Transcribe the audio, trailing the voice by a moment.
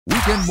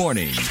Weekend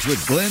Mornings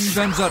with Glenn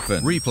Van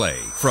Zutphen. Replay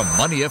from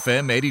Money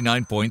FM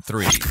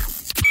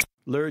 89.3.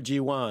 Ler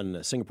Ji-wan,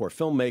 a Singapore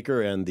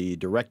filmmaker and the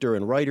director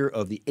and writer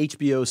of the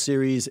HBO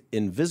series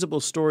Invisible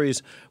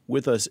Stories,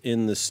 with us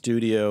in the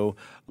studio.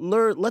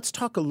 Ler, let's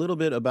talk a little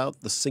bit about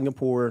the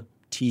Singapore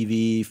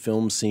TV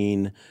film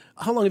scene.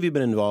 How long have you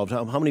been involved?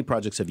 How many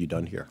projects have you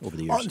done here over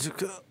the years?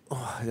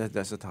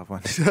 That's a tough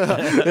one.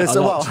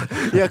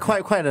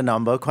 Quite a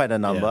number.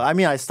 Yeah. I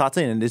mean, I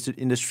started in this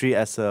industry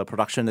as a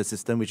production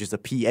assistant, which is a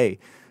PA.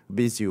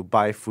 Means you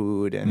buy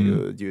food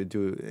and you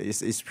do.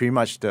 It's pretty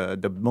much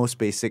the most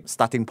basic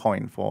starting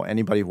point for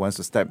anybody who wants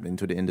to step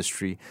into the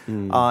industry.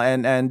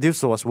 And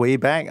this was way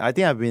back. I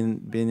think I've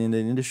been in the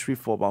industry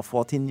for about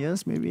 14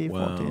 years, maybe.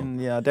 Wow.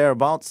 14,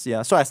 thereabouts.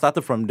 Yeah. So I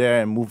started from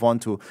there and moved on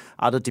to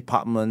other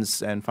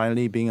departments and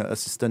finally being an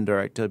assistant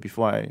director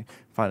before I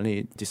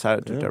finally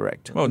decided to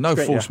direct. Well, no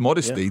false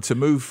modesty to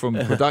move from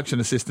production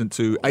assissint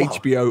to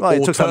HBO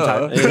it took some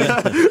time.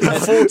 in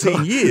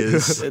 14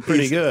 years.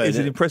 Pretty good. It's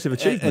an impressive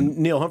achievement. And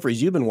Neil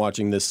Humphreys, you've been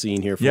watching this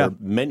scene here for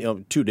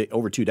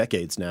over 2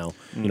 decades now.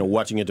 You know,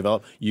 watching it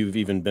develop. You've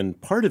even been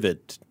part of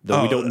it,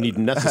 though we don't need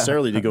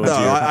necessarily to go into.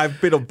 I've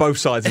been on both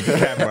sides of the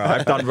camera.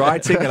 I've done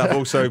writing and I've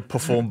also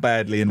performed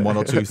badly in one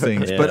or two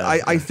things. Yeah. But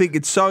I think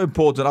it's so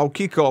important. I'll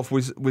kick off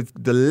with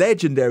the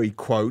legendary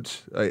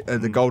quote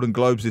at the Golden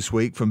Globes this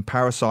week from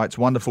Parasite's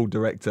wonderful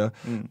director,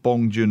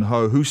 Bong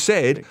Joon-ho, who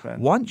said,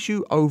 once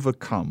you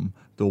overcome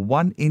the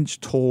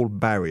 1-inch tall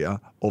barrier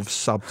of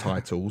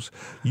subtitles,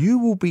 you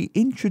will be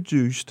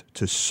introduced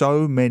to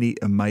so many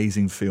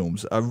amazing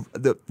films.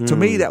 To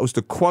me, that was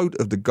the quote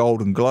of the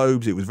Golden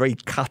Globes. It was very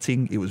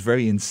cutting. It was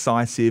very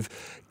incisive.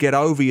 Get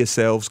over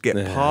yourselves, get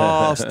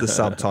past the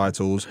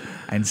subtitles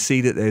and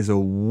see that there's a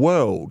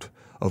world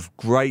of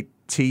great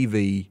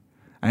TV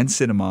and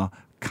cinema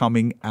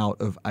coming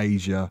out of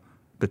Asia,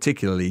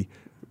 particularly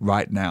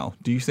right now.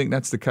 Do you think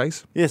that's the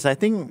case? Yes, I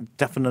think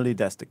definitely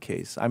that's the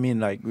case. I mean,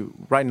 like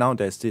right now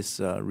there's this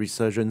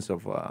resurgence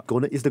of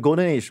it's the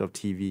golden age of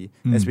TV.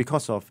 It's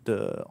because of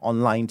the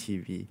online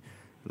TV.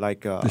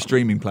 Like the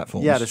streaming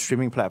platforms. Yeah, the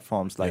streaming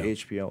platforms like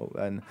HBO,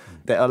 and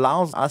that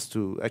allows us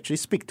to actually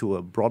speak to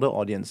a broader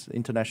audience,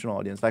 international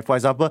audience. Like for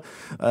example,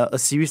 a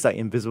series like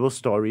Invisible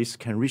Stories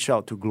can reach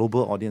out to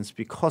global audience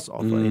because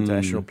of an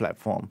international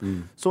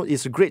platform. So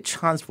it's a great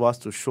chance for us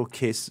to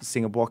showcase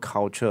Singapore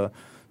culture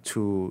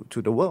to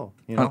the world.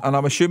 You know? And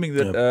I'm assuming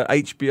that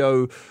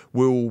HBO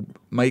will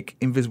make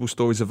Invisible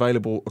Stories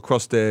available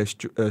across their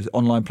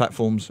online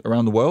platforms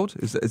around the world.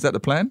 Is that the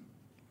plan?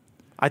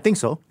 I think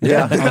so.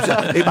 Yeah.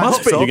 It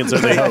must be. You can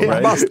certainly hope, right?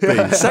 It must be.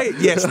 Say it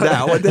yes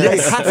now, and then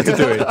they have to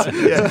do it.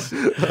 Yes.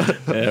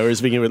 We're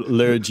speaking with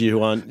Ler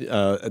Ji-wan,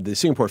 the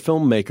Singapore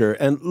filmmaker.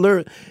 And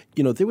Ler,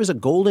 you know, there was a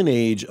golden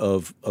age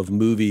of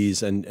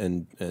movies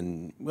and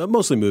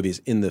mostly movies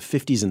in the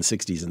 50s and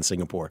 60s in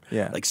Singapore.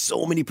 Yeah. Like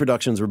so many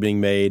productions were being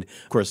made,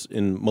 of course,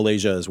 in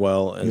Malaysia as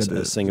well as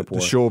Singapore.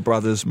 The Shaw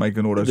brothers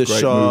making all those the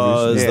great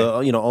Shaws,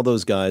 movies. All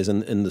those guys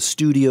and the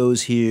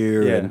studios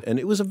here. Yeah. And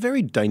it was a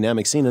very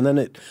dynamic scene. And then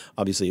it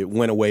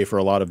went away for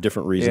a lot of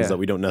different reasons that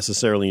we don't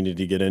necessarily need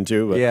to get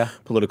into, but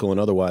political and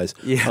otherwise.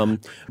 Yeah.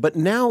 But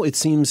now it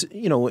seems,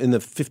 in the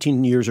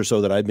 15 years or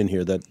so that I've been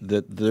here,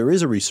 that there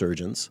is a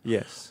resurgence.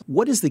 Yes.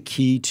 What is the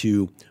key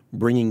to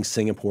bringing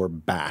Singapore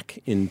back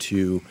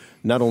into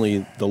not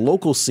only the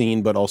local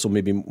scene, but also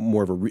maybe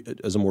more of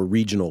as a more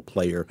regional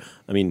player?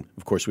 I mean,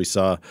 of course, we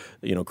saw,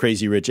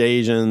 Crazy Rich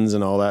Asians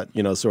and all that,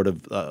 sort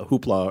of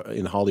hoopla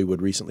in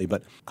Hollywood recently.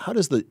 But how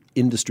does the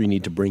industry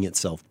need to bring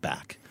itself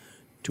back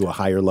to a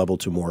higher level,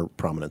 to more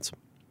prominence?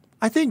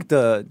 I think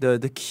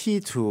the key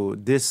to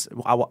this,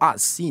 our art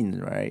scene,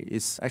 right,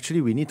 is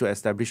actually we need to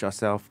establish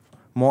ourselves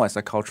more as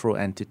a cultural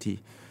entity.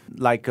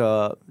 Like,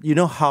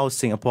 how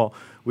Singapore,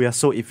 we are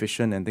so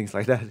efficient and things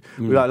like that.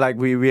 We are like,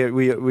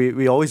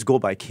 we always go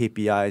by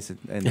KPIs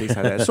and things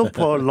like that. So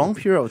for a long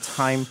period of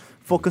time,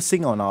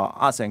 focusing on our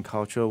arts and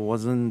culture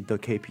wasn't the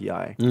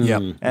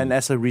KPI. And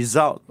as a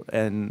result,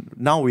 and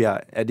now we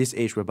are at this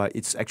age whereby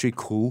it's actually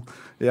cool,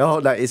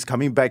 like it's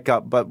coming back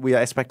up, but we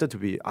are expected to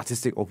be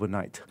artistic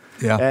overnight.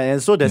 Yeah.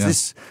 And so there's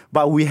this,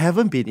 but we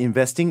haven't been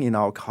investing in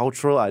our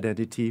cultural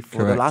identity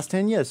for the last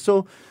 10 years.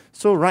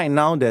 So right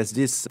now there's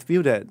this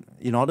feel that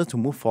in order to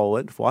move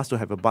forward, for us to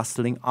have a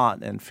bustling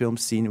art and film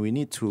scene, we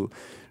need to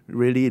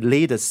really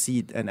lay the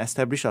seed and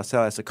establish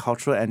ourselves as a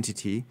cultural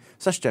entity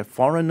such that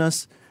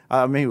foreigners,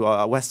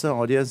 Western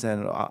audience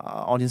and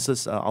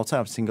audiences outside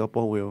of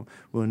Singapore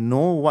will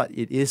know what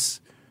it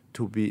is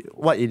to be,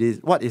 what is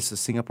a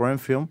Singaporean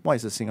film, what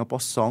is a Singapore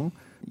song,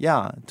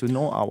 to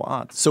know our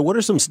art. So what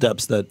are some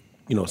steps that,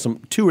 some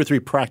 2 or 3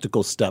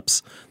 practical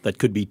steps that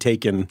could be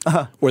taken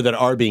or that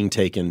are being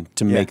taken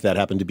to make that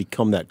happen, to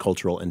become that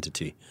cultural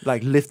entity?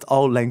 Like lift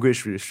all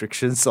language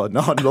restrictions on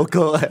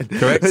local and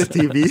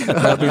TV.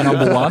 That'll be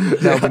number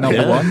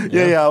one.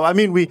 Yeah. I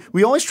mean,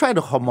 we always try to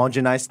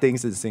homogenize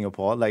things in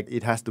Singapore. Like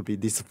it has to be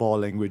these 4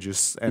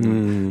 languages,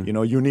 and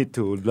you need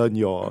to learn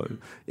your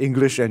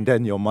English and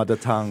then your mother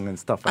tongue and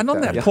stuff like that.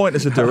 And on that point,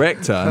 as a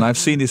director, and I've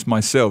seen this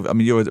myself. I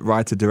mean, you're a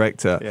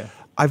writer-director. Yeah.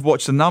 I've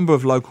watched a number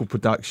of local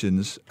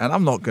productions, and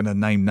I'm not going to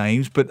name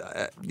names, but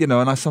and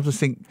I sometimes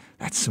think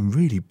that's some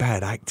really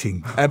bad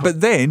acting. But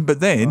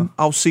then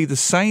I'll see the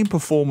same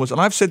performers, and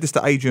I've said this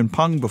to Adrian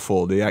Pung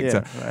before, the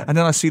actor, and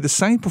then I see the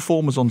same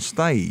performers on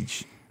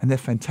stage, and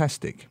they're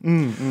fantastic.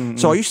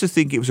 So I used to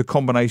think it was a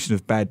combination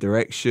of bad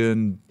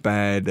direction,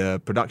 bad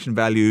production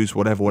values,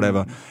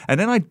 whatever. And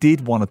then I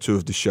did one or two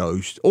of the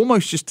shows,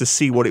 almost just to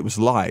see what it was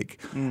like.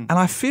 And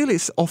I feel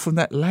it's often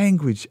that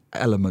language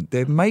element.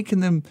 They're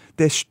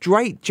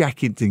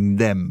straitjacketing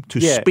them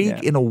to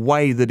speak in a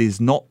way that is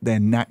not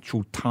their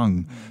natural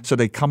tongue. So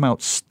they come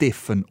out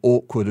stiff and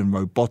awkward and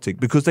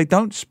robotic because they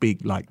don't speak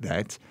like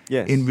that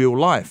in real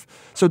life.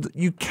 So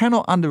you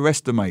cannot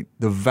underestimate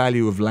the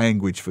value of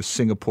language for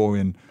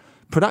Singaporean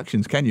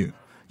productions, can you?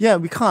 Yeah,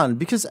 we can't,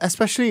 because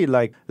especially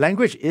like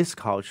language is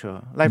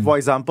culture. Like for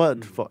example,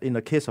 in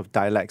the case of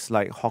dialects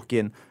like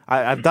Hokkien,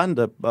 I've done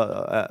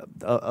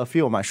a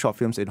few of my short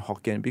films in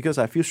Hokkien because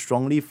I feel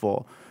strongly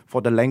for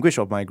the language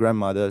of my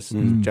grandmother's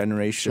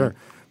generation. Sure.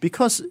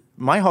 Because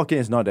my Hokkien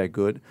is not that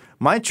good.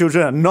 My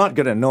children are not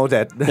going to know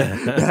that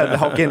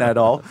Hokkien at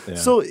all. Yeah.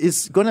 So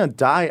it's going to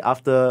die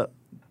after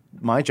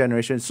my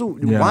generation. So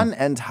one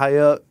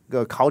entire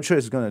culture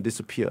is going to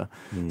disappear.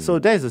 So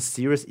that is a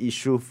serious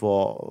issue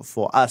for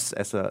us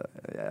as a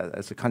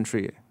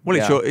country.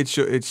 Well,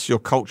 it's your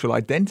cultural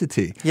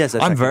identity. Yes,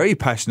 exactly. I'm very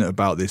passionate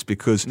about this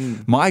because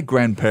my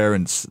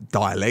grandparents'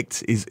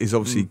 dialect is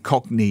obviously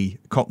Cockney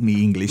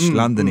English,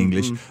 London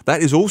English.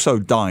 That is also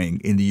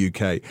dying in the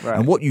UK. Right.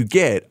 And what you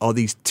get are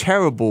these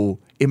terrible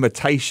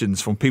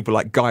imitations from people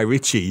like Guy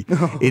Ritchie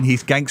in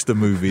his gangster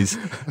movies,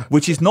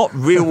 which is not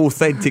real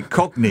authentic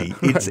Cockney.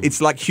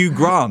 It's like Hugh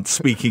Grant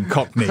speaking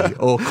Cockney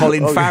or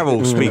Colin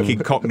Farrell speaking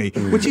Cockney,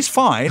 which is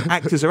fine.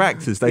 Actors are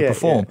actors, they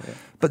perform. Yeah.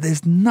 But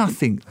there's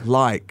nothing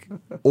like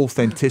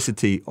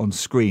authenticity on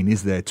screen,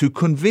 is there, to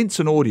convince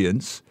an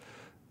audience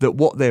that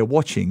what they're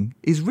watching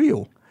is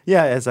real.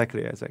 Yeah,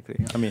 exactly.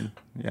 I mean,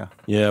 yeah.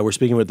 Yeah, we're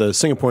speaking with the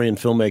Singaporean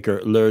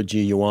filmmaker Le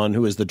Ji Yuan,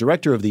 who is the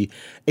director of the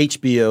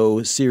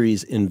HBO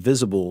series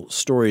Invisible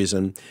Stories.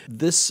 And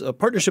this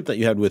partnership that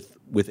you had with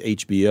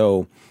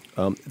HBO,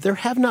 there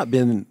have not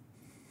been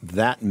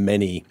that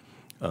many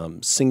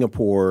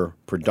Singapore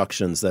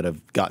productions that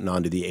have gotten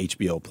onto the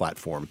HBO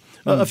platform.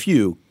 A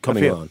few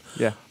coming on.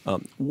 Yeah.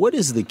 What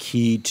is the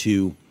key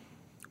to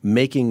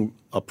making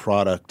a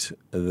product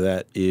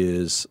that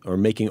is, or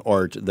making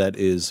art that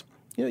is,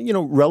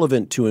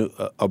 relevant to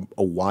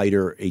a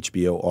wider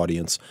HBO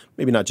audience,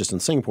 maybe not just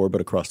in Singapore,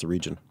 but across the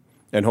region,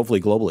 and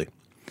hopefully globally?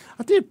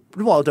 I think,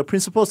 the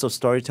principles of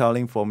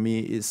storytelling for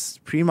me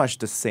is pretty much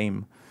the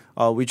same.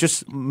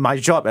 My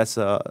job as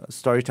a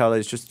storyteller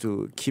is just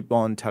to keep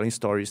on telling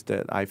stories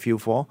that I feel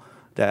for,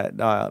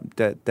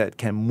 that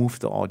can move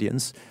the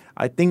audience.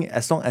 I think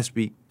as long as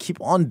we keep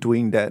on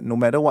doing that, no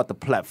matter what the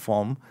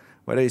platform,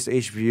 whether it's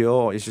HBO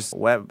or it's just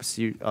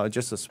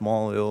just a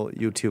small little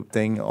YouTube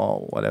thing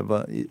or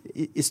whatever,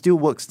 it still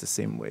works the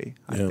same way,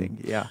 I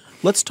think. Yeah.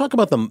 Let's talk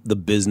about the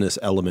business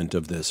element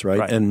of this,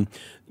 right? And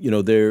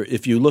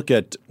if you look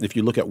at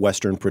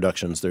Western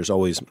productions, there's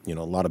always a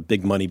lot of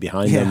big money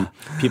behind them.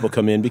 People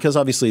come in because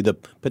obviously the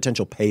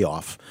potential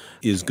payoff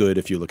is good.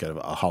 If you look at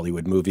a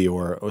Hollywood movie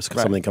or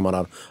something coming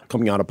out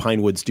of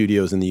Pinewood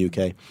Studios in the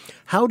UK,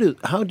 how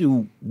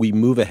do we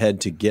move ahead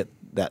to get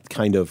that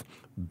kind of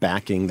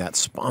backing, that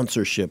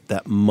sponsorship,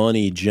 that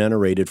money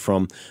generated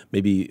from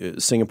maybe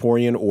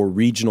Singaporean or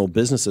regional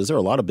businesses? There are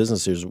a lot of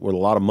businesses with a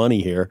lot of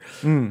money here.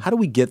 How do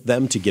we get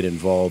them to get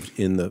involved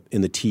in the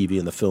TV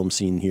and the film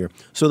scene here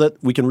so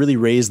that we can really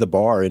raise the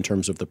bar in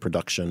terms of the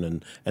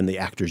production and the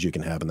actors you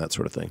can have and that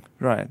sort of thing?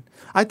 Right.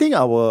 I think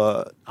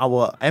our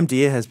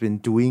MDA has been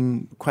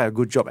doing quite a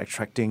good job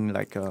attracting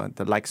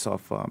the likes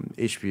of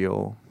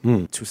HBO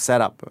to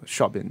set up a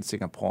shop in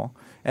Singapore.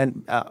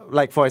 And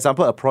for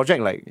example, a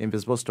project like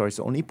Invisible Stories is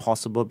only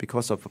possible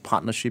because of a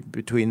partnership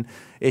between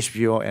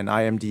HBO and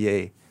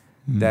IMDA,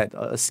 that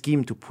a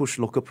scheme to push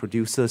local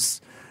producers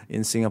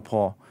in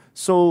Singapore.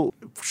 So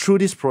through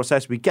this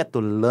process, we get to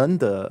learn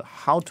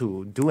how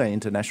to do an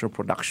international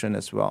production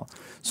as well.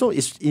 So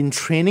it's in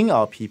training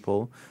our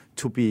people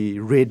to be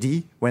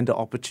ready when the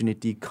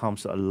opportunity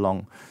comes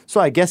along.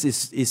 So I guess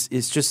it's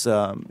just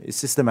it's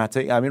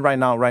systematic. I mean, right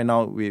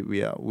now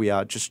we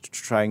are just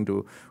trying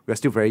to. We are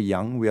still very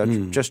young. We are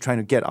just trying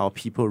to get our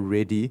people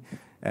ready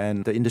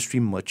and the industry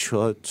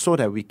mature so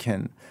that we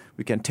can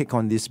take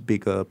on these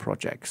bigger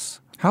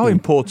projects. How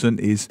important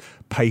is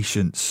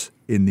patience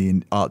in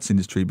the arts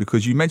industry?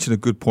 Because you mentioned a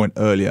good point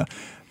earlier.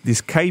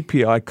 This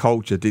KPI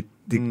culture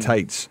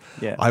dictates.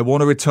 I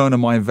want a return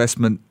on my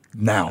investment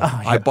now.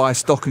 I buy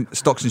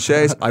stocks and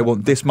shares. I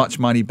want this much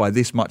money by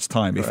this much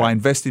time. If I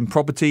invest in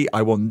property,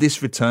 I want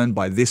this return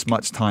by this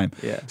much time.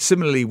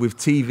 Similarly with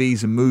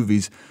TVs and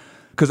movies,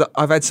 because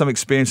I've had some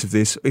experience of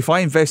this. If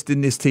I invest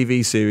in this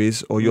TV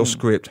series or your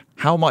script,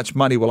 how much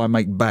money will I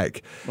make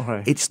back?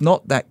 It's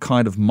not that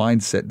kind of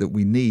mindset that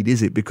we need,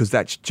 is it? Because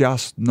that's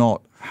just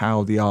not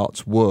how the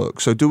arts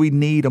work. So do we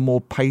need a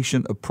more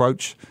patient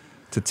approach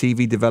to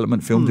TV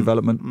development, film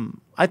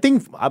development? I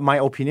think my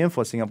opinion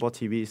for Singapore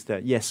TV is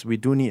that, yes, we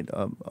do need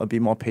a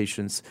bit more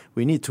patience.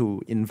 We need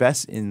to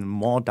invest in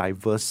more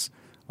diverse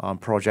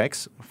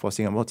projects for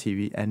Singapore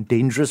TV and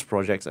dangerous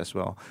projects as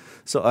well.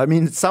 So, I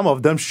mean, some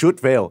of them should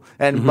fail,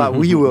 but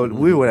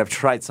we would have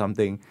tried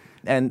something.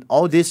 And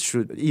all this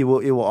it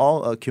will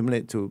all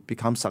accumulate to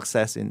become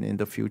success in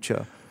the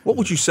future. What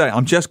would you say?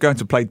 I'm just going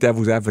to play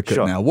devil's advocate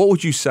now. What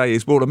would you say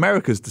is, well,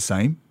 America's the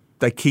same.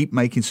 They keep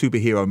making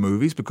superhero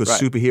movies because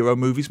superhero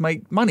movies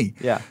make money.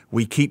 Yeah.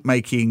 We keep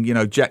making,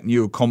 Jack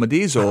Newell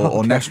comedies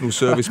or national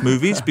service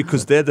movies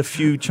because they're the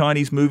few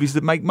Chinese movies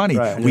that make money.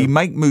 Right. We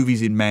make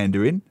movies in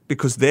Mandarin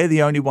because they're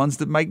the only ones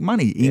that make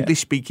money.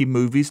 English-speaking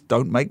movies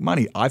don't make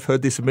money. I've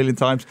heard this a million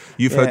times.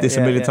 You've heard this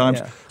a million times.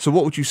 Yeah. So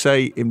what would you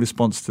say in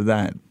response to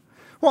that?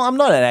 Well, I'm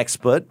not an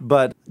expert,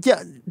 but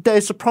there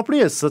is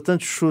probably a certain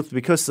truth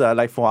because,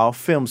 like for our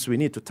films, we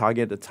need to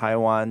target the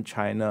Taiwan,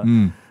 China,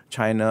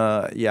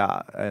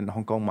 and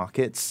Hong Kong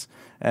markets.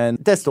 And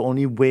that's the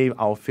only way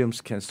our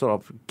films can sort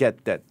of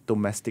get that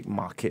domestic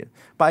market.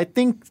 But I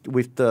think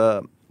with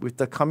the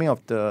coming of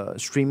the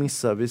streaming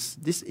service,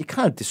 it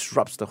kind of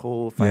disrupts the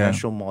whole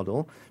financial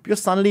model because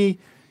suddenly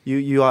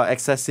you are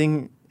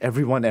accessing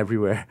everyone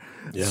everywhere.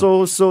 Yeah.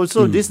 So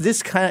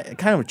this kind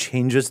of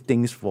changes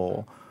things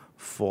for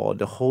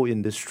the whole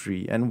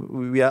industry,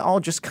 and we are all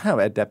just kind of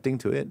adapting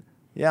to it.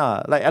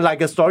 Yeah,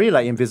 like a story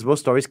like Invisible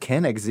Stories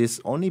can exist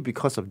only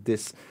because of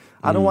this.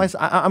 Otherwise,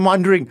 I'm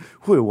wondering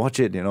who will watch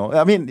it.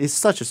 I mean,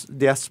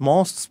 they are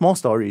small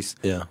stories.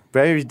 Yeah,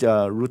 very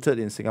rooted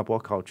in Singapore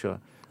culture.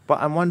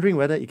 But I'm wondering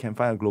whether it can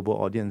find a global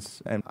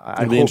audience. And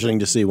it'll be interesting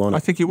to see, won't it? I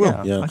think it will.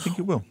 Yeah. I think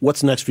it will.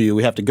 What's next for you?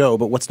 We have to go,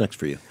 but what's next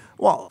for you?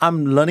 Well,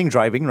 I'm learning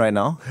driving right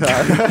now.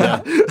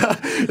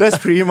 That's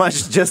pretty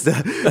much just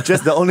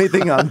the only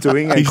thing I'm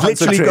doing. And he's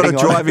literally got a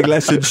driving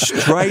lesson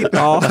straight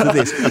after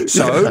this.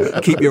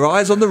 So keep your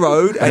eyes on the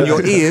road and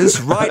your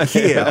ears right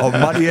here on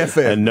Money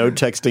FM. And no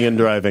texting and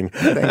driving.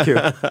 Thank you.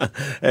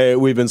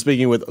 We've been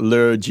speaking with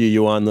Le Ji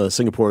Yuan, the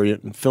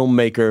Singaporean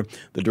filmmaker,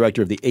 the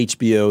director of the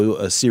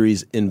HBO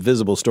series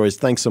Invisible Stories.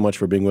 Thanks so much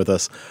for being with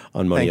us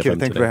on Money FM today.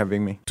 Thank you for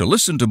having me. To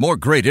listen to more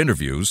great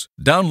interviews,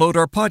 download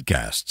our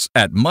podcasts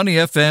at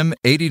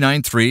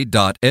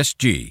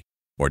moneyfm893.sg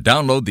or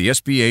download the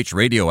SPH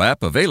radio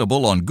app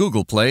available on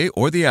Google Play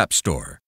or the App Store.